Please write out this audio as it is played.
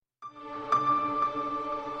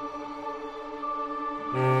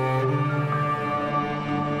And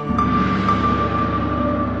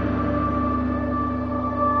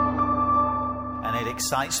it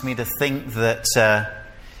excites me to think that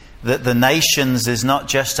the Nations is not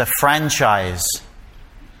just a franchise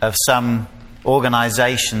of some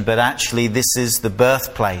organization, but actually this is the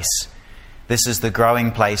birthplace. This is the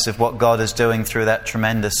growing place of what God is doing through that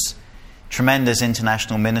tremendous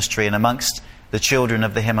international ministry and amongst the children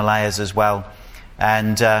of the Himalayas as well.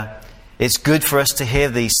 And it's good for us to hear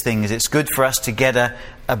these things. It's good for us to get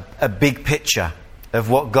a big picture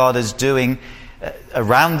of what God is doing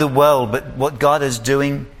around the world, but what God is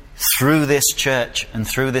doing through this church and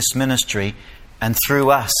through this ministry and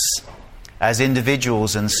through us as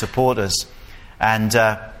individuals and supporters. And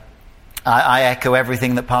I echo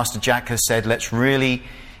everything that Pastor Jack has said. Let's really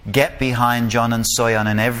get behind John and Soyan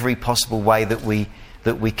in every possible way that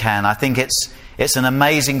we can. I think it's an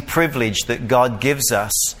amazing privilege that God gives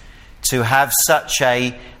us to have such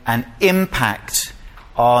an impact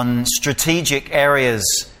on strategic areas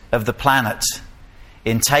of the planet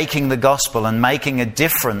in taking the gospel and making a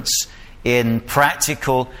difference in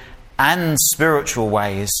practical and spiritual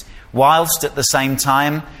ways, whilst at the same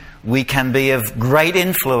time we can be of great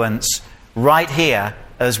influence right here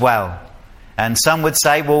as well. And some would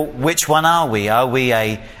say, well, which one are we? Are we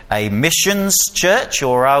a missions church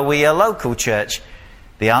or are we a local church?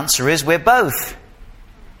 The answer is we're both.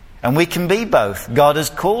 And we can be both. God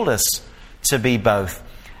has called us to be both.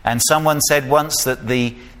 And someone said once that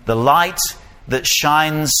the light that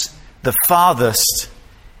shines the farthest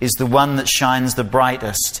is the one that shines the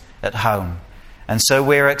brightest at home. And so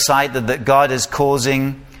we're excited that God is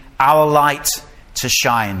causing our light to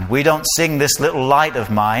shine. We don't sing this little light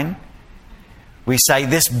of mine. We say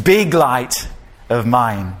this big light of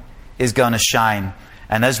mine is going to shine.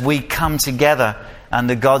 And as we come together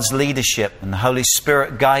under God's leadership and the Holy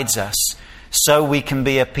Spirit guides us, so we can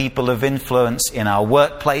be a people of influence in our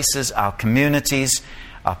workplaces, our communities,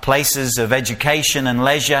 our places of education and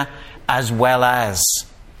leisure, as well as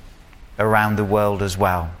around the world as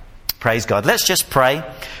well. Praise God. Let's just pray.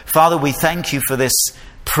 Father, we thank you for this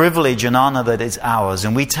privilege and honor that is ours,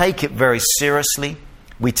 and we take it very seriously.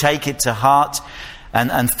 We take it to heart.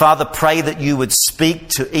 And Father, pray that you would speak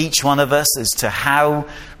to each one of us as to how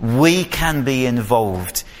we can be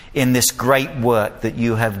involved in this great work that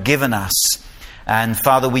you have given us. And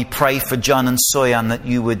Father, we pray for John and Soyan that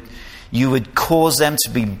you would cause them to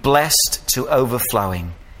be blessed to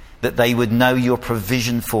overflowing, that they would know your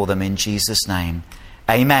provision for them in Jesus' name.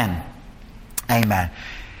 Amen. Amen.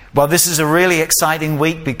 Well, this is a really exciting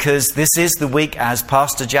week because this is the week, as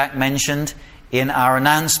Pastor Jack mentioned in our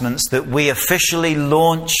announcements, that we officially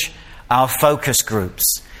launch our focus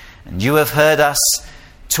groups. And you have heard us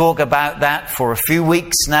talk about that for a few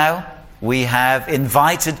weeks now. We have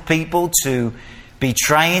invited people to be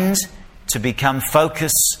trained to become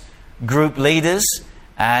focus group leaders.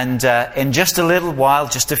 And in just a little while,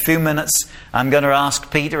 just a few minutes, I'm going to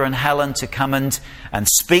ask Peter and Helen to come and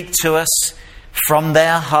speak to us from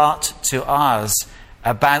their heart to ours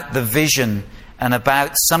about the vision and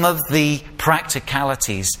about some of the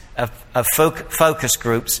practicalities of focus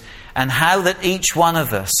groups and how that each one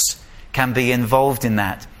of us can be involved in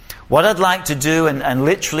that. What I'd like to do, and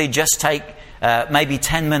literally just take maybe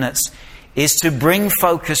 10 minutes, is to bring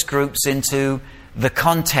focus groups into the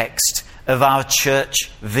context of our church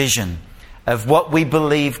vision, of what we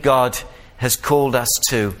believe God has called us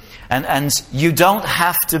to. And you don't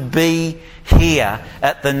have to be here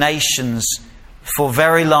at the Nations for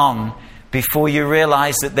very long before you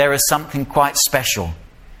realize that there is something quite special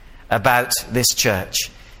about this church.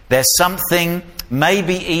 There's something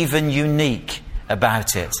maybe even unique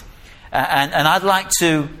about it. And I'd like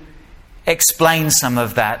to explain some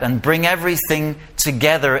of that and bring everything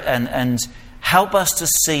together and help us to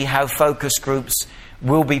see how focus groups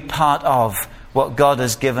will be part of what God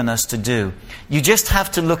has given us to do. You just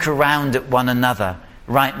have to look around at one another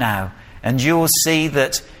right now, and you will see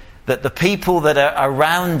that the people that are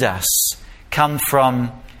around us come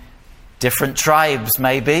from different tribes,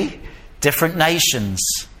 maybe, different nations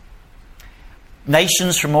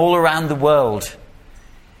from all around the world,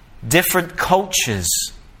 different cultures,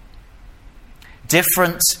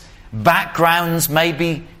 different backgrounds,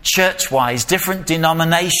 maybe church-wise, different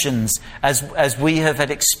denominations, as we have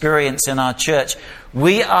had experience in our church.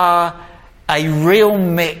 We are a real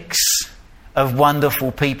mix of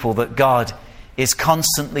wonderful people that God is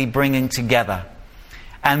constantly bringing together.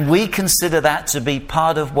 And we consider that to be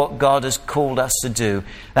part of what God has called us to do.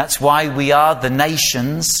 That's why we are the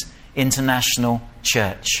Nations International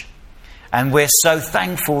Church. And we're so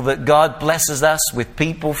thankful that God blesses us with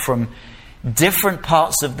people from different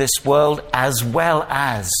parts of this world, as well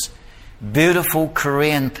as beautiful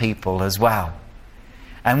Korean people as well.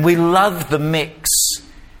 And we love the mix,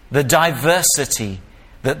 the diversity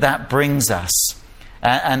that brings us.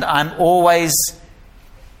 And I'm always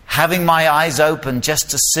having my eyes open just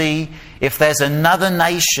to see if there's another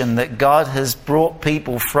nation that God has brought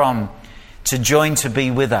people from to join to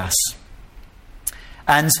be with us.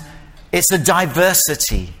 And it's a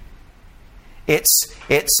diversity. It's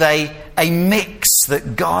a mix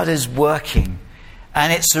that God is working.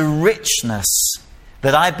 And it's a richness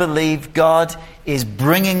that I believe God is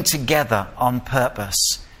bringing together on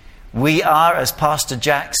purpose. We are, as Pastor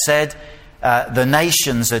Jack said, the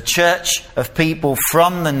nations, a church of people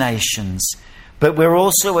from the nations. But we're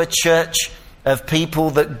also a church of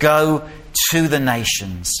people that go to the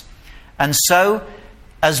nations. And so,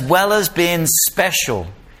 as well as being special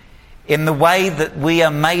in the way that we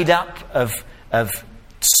are made up of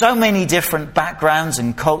so many different backgrounds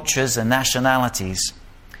and cultures and nationalities,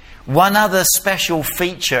 one other special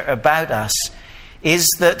feature about us is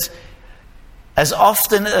that as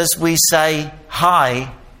often as we say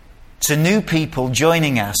hi to new people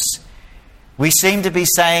joining us, we seem to be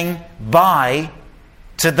saying bye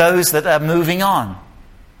to those that are moving on.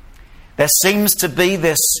 There seems to be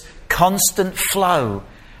this constant flow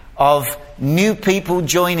of new people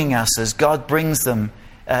joining us as God brings them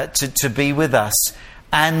to be with us,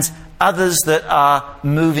 and others that are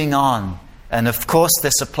moving on. And of course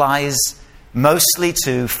this applies mostly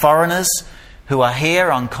to foreigners who are here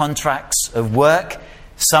on contracts of work.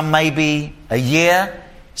 Some may be a year,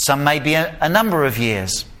 some may be a number of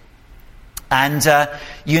years. And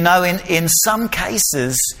in some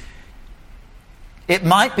cases it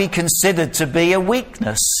might be considered to be a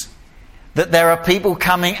weakness that there are people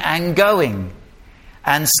coming and going.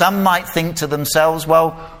 And some might think to themselves,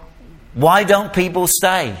 well, why don't people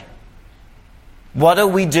stay? What are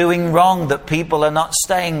we doing wrong that people are not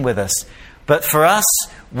staying with us? But for us,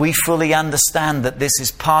 we fully understand that this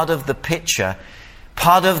is part of the picture,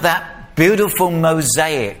 part of that beautiful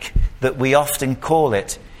mosaic that we often call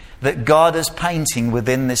it, that God is painting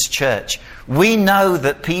within this church. We know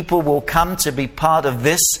that people will come to be part of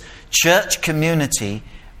this church community,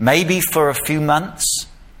 maybe for a few months,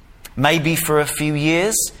 maybe for a few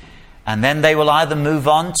years, and then they will either move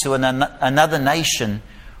on to another nation,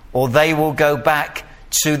 or they will go back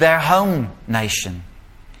to their home nation.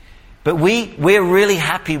 But we're really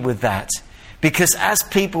happy with that, because as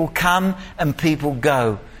people come and people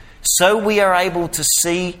go, so we are able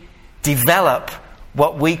to develop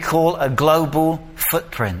what we call a global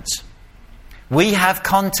footprint. We have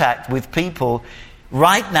contact with people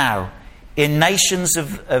right now in nations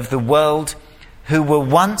of the world who were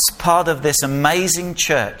once part of this amazing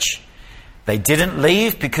church. They didn't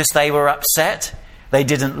leave because they were upset. They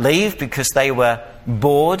didn't leave because they were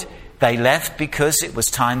bored. They left because it was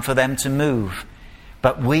time for them to move.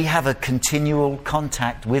 But we have a continual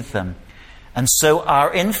contact with them. And so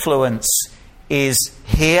our influence is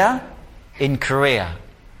here in Korea.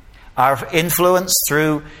 Our influence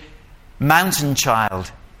through Mountain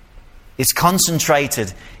Child is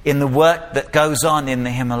concentrated in the work that goes on in the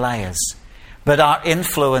Himalayas. But our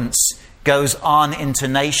influence goes on into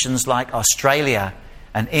nations like Australia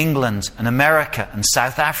and England and America and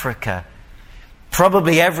South Africa.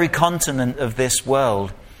 Probably every continent of this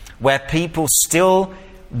world where people still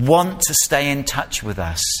want to stay in touch with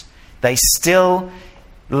us. They still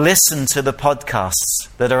listen to the podcasts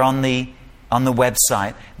that are on the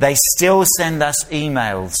website. They still send us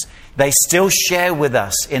emails. They still share with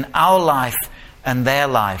us in our life and their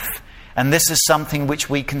life. And this is something which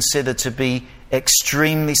we consider to be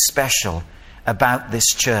extremely special about this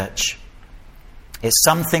church. It's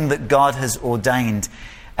something that God has ordained,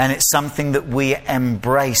 and it's something that we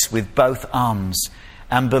embrace with both arms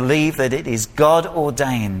and believe that it is God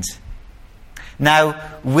ordained.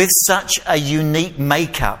 Now, with such a unique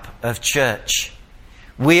makeup of church,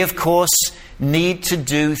 we of course need to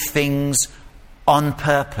do things on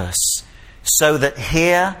purpose, so that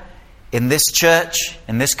here in this church,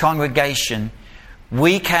 in this congregation,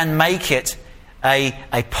 we can make it a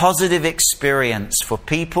positive experience for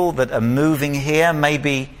people that are moving here,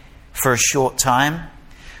 maybe for a short time,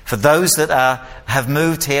 for those that have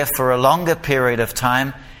moved here for a longer period of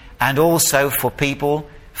time, and also for people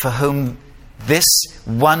for whom this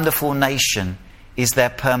wonderful nation is their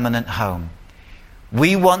permanent home.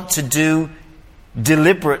 We want to do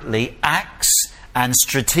deliberately acts and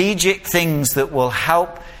strategic things that will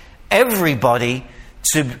help everybody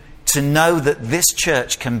to know that this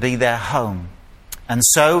church can be their home. And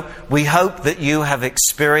so we hope that you have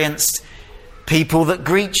experienced people that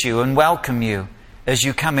greet you and welcome you as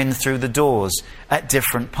you come in through the doors at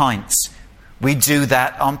different points. We do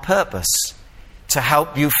that on purpose to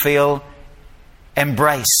help you feel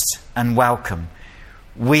embraced and welcome.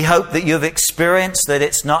 We hope that you've experienced that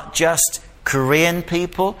it's not just Korean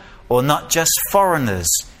people or not just foreigners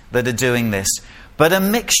that are doing this, but a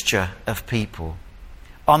mixture of people.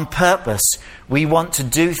 On purpose, we want to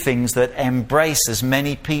do things that embrace as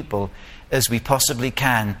many people as we possibly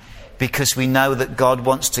can, because we know that God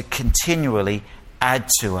wants to continually add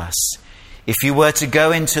to us. If you were to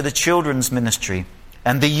go into the children's ministry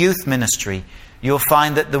and the youth ministry, you'll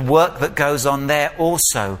find that the work that goes on there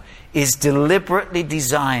also is deliberately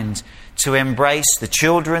designed to embrace the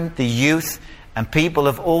children, the youth, and people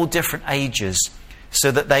of all different ages, so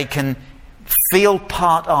that they can feel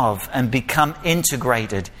part of and become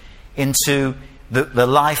integrated into the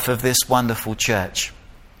life of this wonderful church.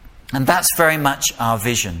 And that's very much our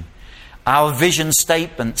vision. Our vision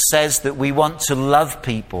statement says that we want to love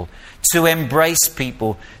people, to embrace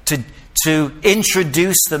people, to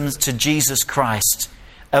introduce them to Jesus Christ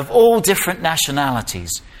of all different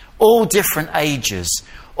nationalities, all different ages,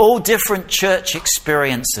 all different church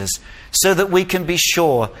experiences, so that we can be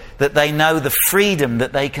sure that they know the freedom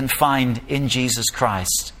that they can find in Jesus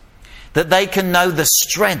Christ, that they can know the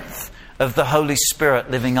strength of the Holy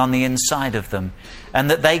Spirit living on the inside of them, and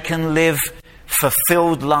that they can live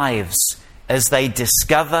fulfilled lives as they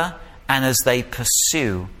discover and as they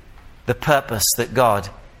pursue the purpose that God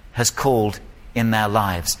has called in their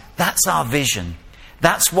lives. That's our vision.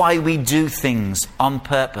 That's why we do things on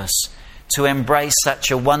purpose, to embrace such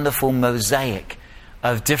a wonderful mosaic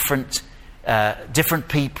of different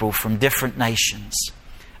people from different nations.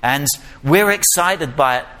 And we're excited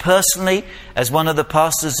by it. Personally, as one of the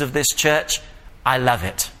pastors of this church, I love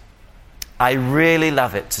it. I really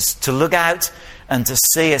love it. To look out and to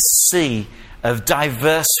see a sea of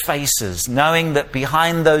diverse faces, knowing that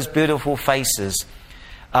behind those beautiful faces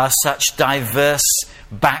are such diverse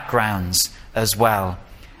backgrounds as well.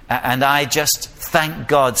 And I just thank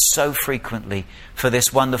God so frequently for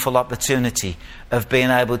this wonderful opportunity of being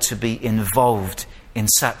able to be involved in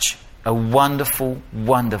such a wonderful,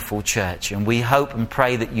 wonderful church. And we hope and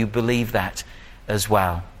pray that you believe that as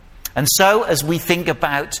well. And so, as we think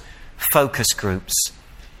about focus groups,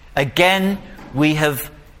 again, we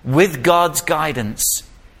have, with God's guidance,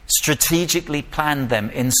 strategically planned them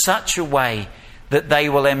in such a way that they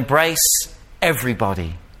will embrace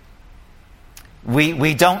everybody.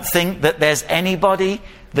 We don't think that there's anybody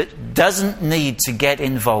that doesn't need to get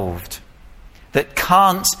involved, that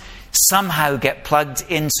can't somehow get plugged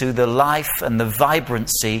into the life and the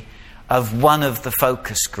vibrancy of one of the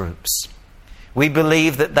focus groups. We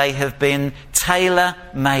believe that they have been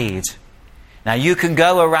tailor-made. Now, you can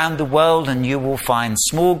go around the world and you will find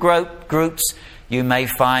small groups, you may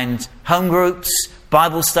find home groups,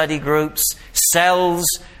 Bible study groups, cells,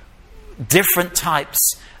 different types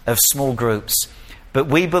of small groups. But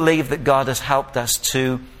we believe that God has helped us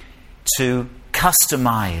to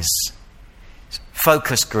customize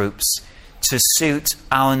focus groups to suit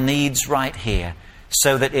our needs right here,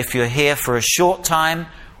 so that if you're here for a short time,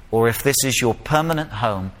 or if this is your permanent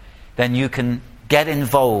home, then you can get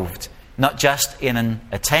involved, not just in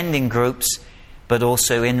attending groups, but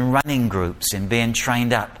also in running groups, in being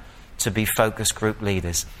trained up to be focus group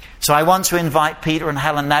leaders. So I want to invite Peter and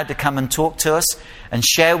Helen now to come and talk to us and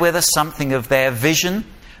share with us something of their vision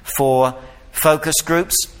for focus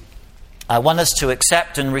groups. I want us to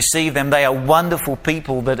accept and receive them. They are wonderful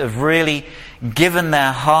people that have really given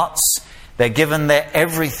their hearts, they've given their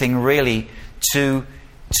everything really to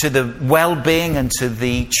the well-being and to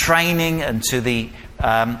the training and to the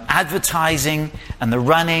advertising and the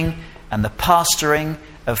running and the pastoring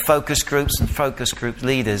of focus groups and focus group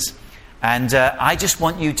leaders. And I just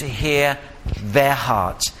want you to hear their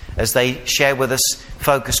heart as they share with us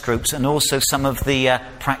focus groups and also some of the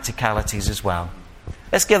practicalities as well.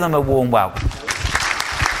 Let's give them a warm welcome.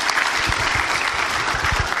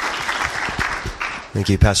 Thank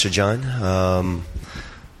you, Pastor John.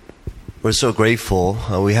 We're so grateful.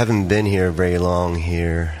 We haven't been here very long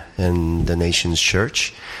here in the Nations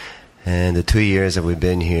Church. And the 2 years that we've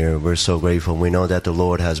been here, we're so grateful. We know that the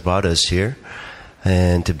Lord has brought us here.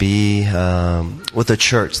 And to be with a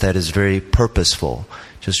church that is very purposeful,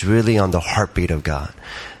 just really on the heartbeat of God.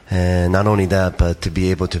 And not only that, but to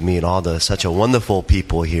be able to meet such a wonderful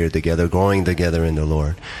people here together, growing together in the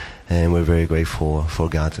Lord. And we're very grateful for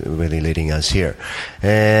God really leading us here.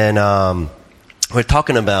 And we're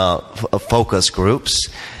talking about focus groups.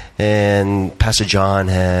 And Pastor John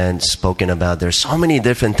had spoken about there's so many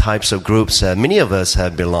different types of groups that many of us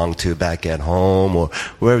have belonged to back at home or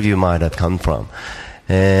wherever you might have come from.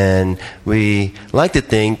 And we like to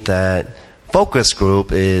think that focus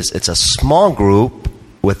group it's a small group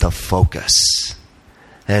with a focus.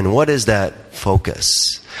 And what is that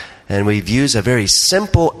focus? And we've used a very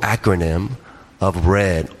simple acronym of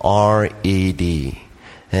RED, R-E-D,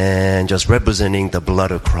 and just representing the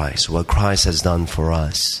blood of Christ, what Christ has done for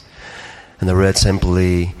us. And the RED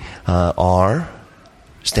simply, R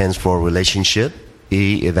stands for relationship,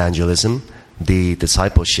 E, evangelism, D,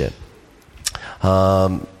 discipleship.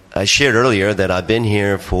 I shared earlier that I've been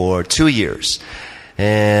here for 2 years.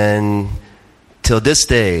 And till this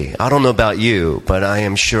day, I don't know about you, but I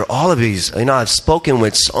am sure all of these, I've spoken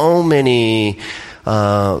with so many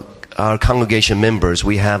our congregation members.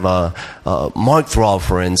 We have Mark Thrall,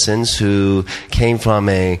 for instance, who came from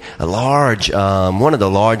a large, one of the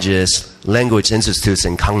largest language institutes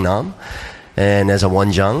in Gangnam, and as a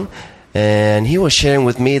wonjang. And he was sharing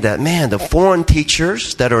with me that, man, the foreign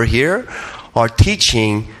teachers that are here are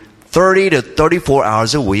teaching 30 to 34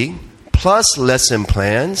 hours a week, plus lesson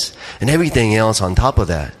plans and everything else on top of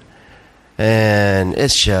that. And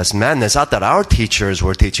it's just madness. I thought our teachers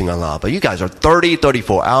were teaching a lot, but you guys are 30,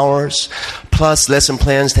 34 hours, plus lesson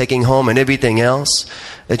plans taking home and everything else.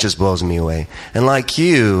 It just blows me away. And like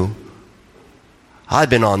you, I've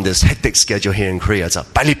been on this hectic schedule here in Korea. It's a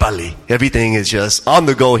pali. Everything is just on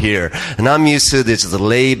the go here. And I'm used to this, the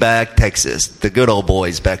laid-back Texas, the good old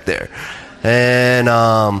boys back there. And,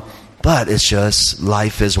 but it's just,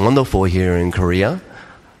 life is wonderful here in Korea.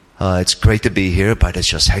 It's great to be here, but it's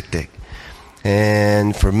just hectic.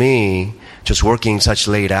 And for me, just working such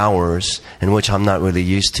late hours, in which I'm not really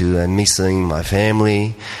used to, and missing my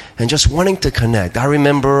family, and just wanting to connect. I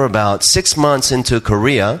remember about 6 months into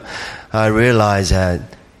Korea, I realized that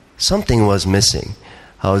something was missing.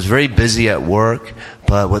 I was very busy at work,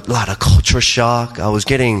 but with a lot of culture shock. I was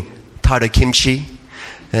getting tired of kimchi,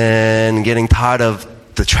 and getting tired of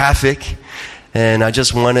the traffic, and I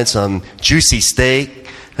just wanted some juicy steak,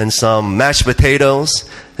 and some mashed potatoes,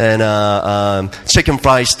 and chicken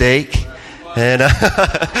fried steak, and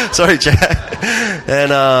sorry, Jack. And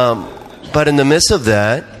but in the midst of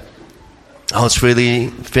that, I was really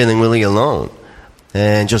feeling really alone,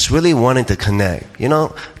 and just really wanting to connect.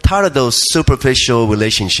 Tired of those superficial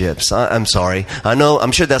relationships. I'm sorry.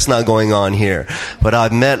 I'm sure that's not going on here, but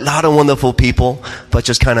I've met a lot of wonderful people, but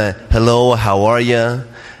just kind of, hello, how are you?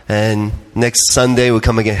 And next Sunday we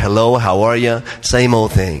come again, hello, how are you? Same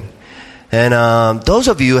old thing. And those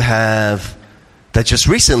of you that just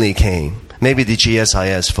recently came, maybe the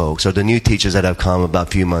GSIS folks or the new teachers that have come about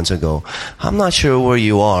a few months ago, I'm not sure where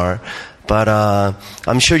you are, but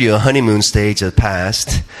I'm sure your honeymoon stage has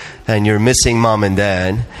passed, and you're missing mom and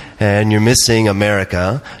dad, and you're missing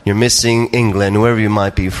America, you're missing England, wherever you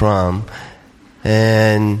might be from,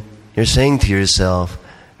 and you're saying to yourself,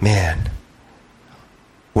 man,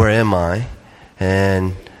 where am I?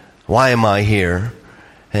 And why am I here?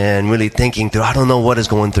 And really thinking through, I don't know what is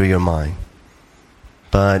going through your mind.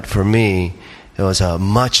 But for me, it was a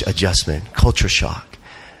much adjustment, culture shock.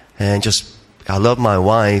 And just, I love my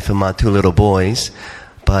wife and my 2 little boys,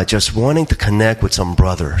 but just wanting to connect with some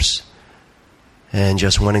brothers. And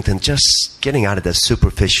just wanting to, just getting out of the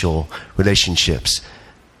superficial relationships.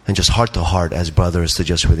 And just heart to heart as brothers to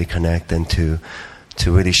just really connect and to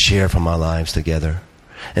really share from our lives together.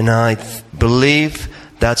 And I believe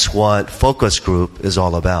that's what focus group is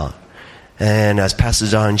all about. And as Pastor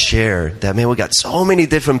John shared, that, man, we got so many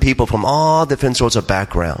different people from all different sorts of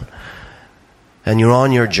background. And you're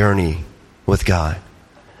on your journey with God.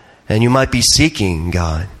 And you might be seeking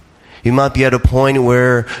God. You might be at a point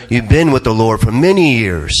where you've been with the Lord for many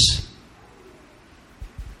years.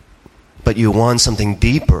 But you want something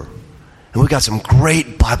deeper. And we got some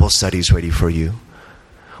great Bible studies ready for you.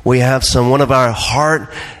 We have one of our heart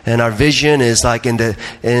and our vision is like in the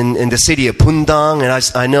city of Pundong,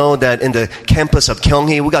 and I know that in the campus of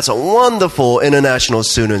Gyeonggi, we got some wonderful international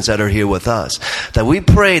students that are here with us. That we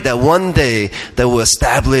pray that one day that we'll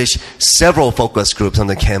establish several focus groups on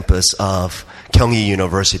the campus of Gyeonggi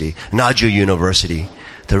University, Naju University,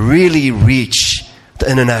 to really reach the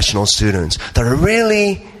international students that are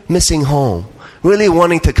really missing home, really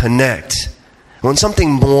wanting to connect, want something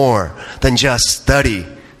more than just study.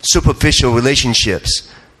 Superficial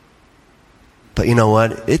relationships. But you know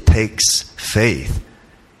what? It takes faith.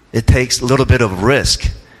 It takes a little bit of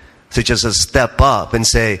risk to just step up and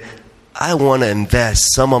say, I want to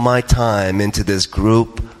invest some of my time into this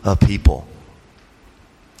group of people.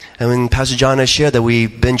 And when Pastor John has shared that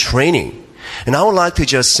we've been training, and I would like to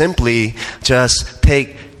just simply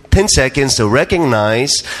take 10 seconds to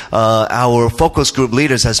recognize our focus group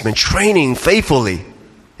leaders has been training faithfully,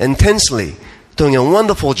 intensely, doing a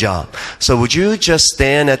wonderful job. So would you just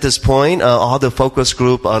stand at this point, all the focus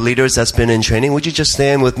group leaders that's been in training, would you just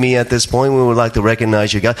stand with me at this point? We would like to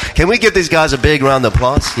recognize you guys. Can we give these guys a big round of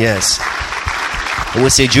applause? Yes. And we'll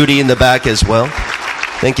see Judy in the back as well.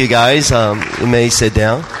 Thank you guys. You may sit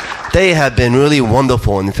down. They have been really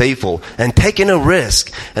wonderful and faithful and taking a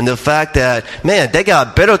risk. And the fact that, man, they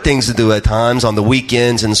got better things to do at times on the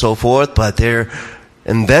weekends and so forth, but they're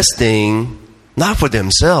investing not for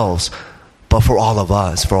themselves, but for all of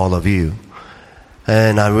us, for all of you.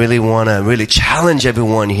 And I really want to really challenge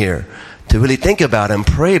everyone here to really think about and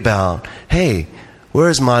pray about, hey, where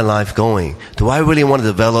is my life going? Do I really want to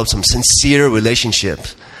develop some sincere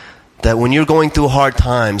relationships? That when you're going through hard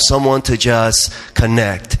times, someone to just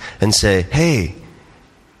connect and say, hey,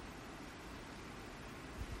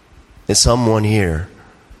 is someone here?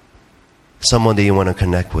 Someone that you want to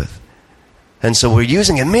connect with. And so we're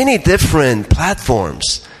using many different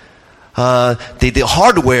platforms. The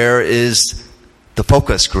hardware is the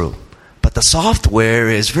focus group. But the software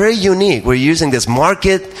is very unique. We're using this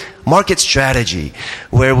market strategy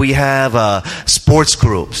where we have sports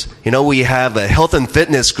groups. We have health and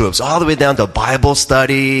fitness groups all the way down to Bible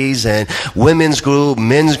studies and women's group,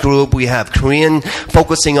 men's group. We have Korean,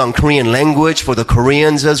 focusing on Korean language for the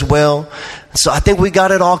Koreans as well. So I think we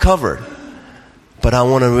got it all covered. But I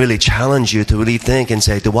want to really challenge you to really think and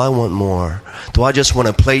say, do I want more? Do I just want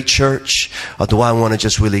to play church? Or do I want to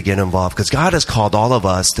just really get involved? Because God has called all of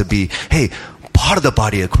us to be, hey, part of the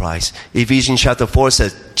body of Christ. Ephesians chapter 4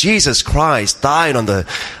 says, Jesus Christ died on the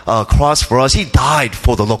cross for us. He died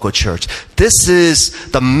for the local church. This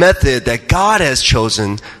is the method that God has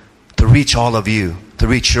chosen to reach all of you, to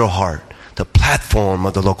reach your heart, the platform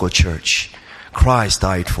of the local church. Christ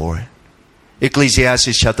died for it.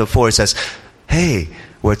 Ecclesiastes chapter 4 says, hey,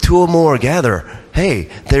 where two or more gather, hey,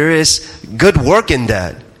 there is good work in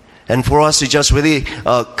that. And for us to just really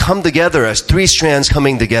come together as three strands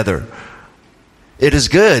coming together. It is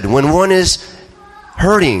good when one is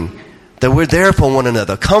hurting, that we're there for one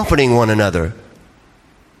another, comforting one another.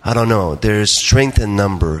 I don't know, there's strength in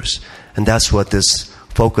numbers. And that's what this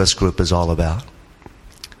focus group is all about.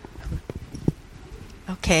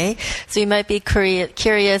 Okay, so you might be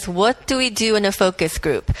curious, what do we do in a focus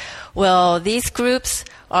group? Well, these groups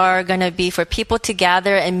are going to be for people to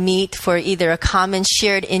gather and meet for either a common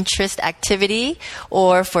shared interest activity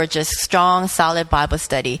or for just strong, solid Bible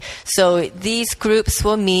study. So these groups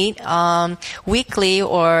will meet weekly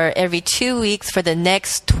or every 2 weeks for the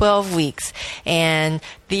next 12 weeks. And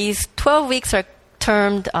these 12 weeks are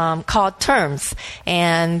called terms.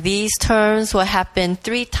 And these terms will happen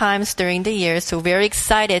 3 times during the year. So we're very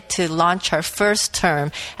excited to launch our first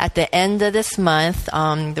term at the end of this month,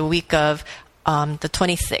 the week of the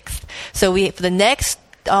 26th. So for the next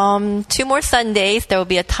 2 more Sundays, there will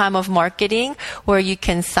be a time of marketing where you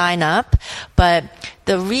can sign up. But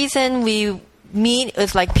the reason we meet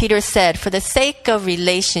is, like Peter said, for the sake of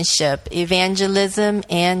relationship, evangelism,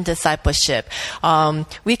 and discipleship.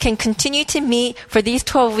 We can continue to meet for these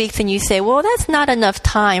 12 weeks, and you say, well, that's not enough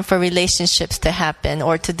time for relationships to happen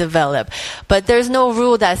or to develop. But there's no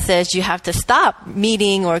rule that says you have to stop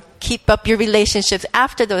meeting or keep up your relationships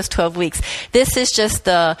after those 12 weeks. This is just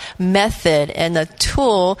a method and a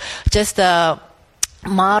tool, just a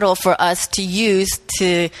model for us to use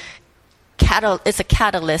to it's a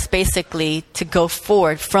catalyst, basically, to go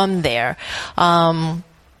forward from there. Now,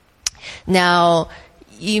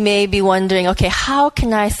 you may be wondering, okay, how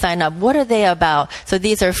can I sign up? What are they about? So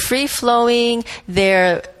these are free-flowing.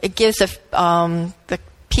 It gives the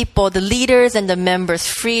people, the leaders and the members,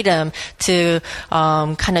 freedom to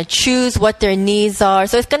kind of choose what their needs are.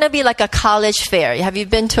 So it's going to be like a college fair. Have you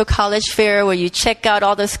been to a college fair where you check out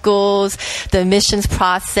all the schools, the admissions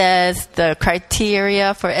process, the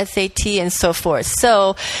criteria for SAT, and so forth?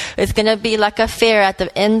 So it's going to be like a fair at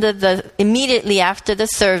the end of immediately after the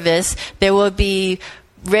service. There will be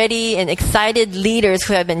ready and excited leaders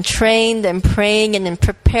who have been trained and praying and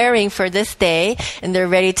preparing for this day, and they're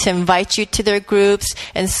ready to invite you to their groups.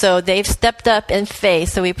 And so they've stepped up in faith.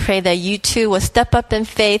 So we pray that you too will step up in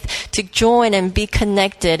faith to join and be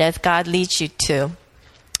connected as God leads you to.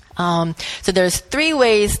 So there's 3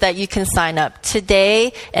 ways that you can sign up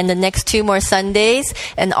today and the next 2 more Sundays.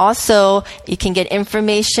 And also you can get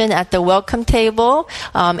information at the welcome table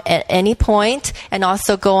at any point, and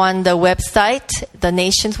also go on the website, the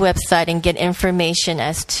nation's website, and get information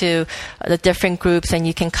as to the different groups, and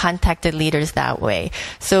you can contact the leaders that way.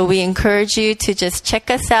 So we encourage you to just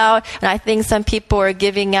check us out. And I think some people are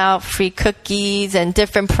giving out free cookies and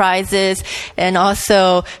different prizes, and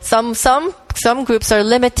also some groups are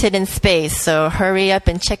limited in space, so hurry up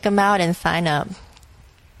and check them out and sign up.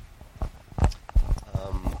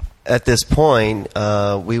 at this point,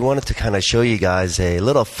 we wanted to kind of show you guys a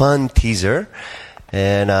little fun teaser.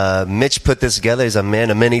 And Mitch put this together. He's a man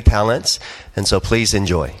of many talents. And so please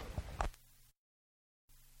enjoy.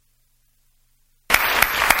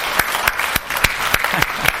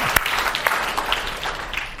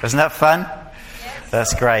 Isn't that fun?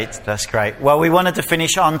 That's great. That's great. Well, we wanted to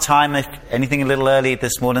finish on time, if anything a little early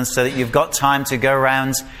this morning, so that you've got time to go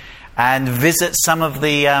around and visit some of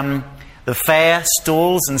the fair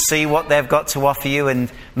stalls and see what they've got to offer you and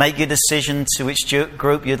make your decision to which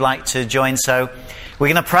group you'd like to join. So we're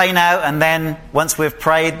going to pray now, and then once we've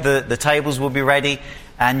prayed, the tables will be ready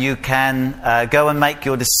and you can go and make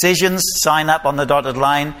your decisions, sign up on the dotted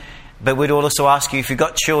line. But we'd also ask you, if you've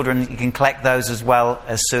got children, you can collect those as well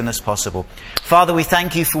as soon as possible. Father, we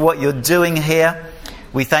thank you for what you're doing here.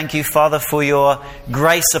 We thank you, Father, for your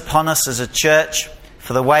grace upon us as a church,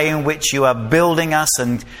 for the way in which you are building us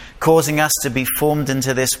and causing us to be formed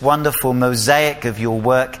into this wonderful mosaic of your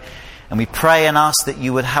work. And we pray and ask that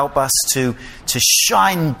you would help us to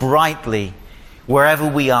shine brightly wherever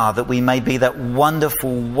we are, that we may be that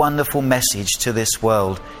wonderful, wonderful message to this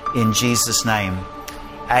world. In Jesus' name.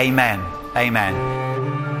 Amen. Amen.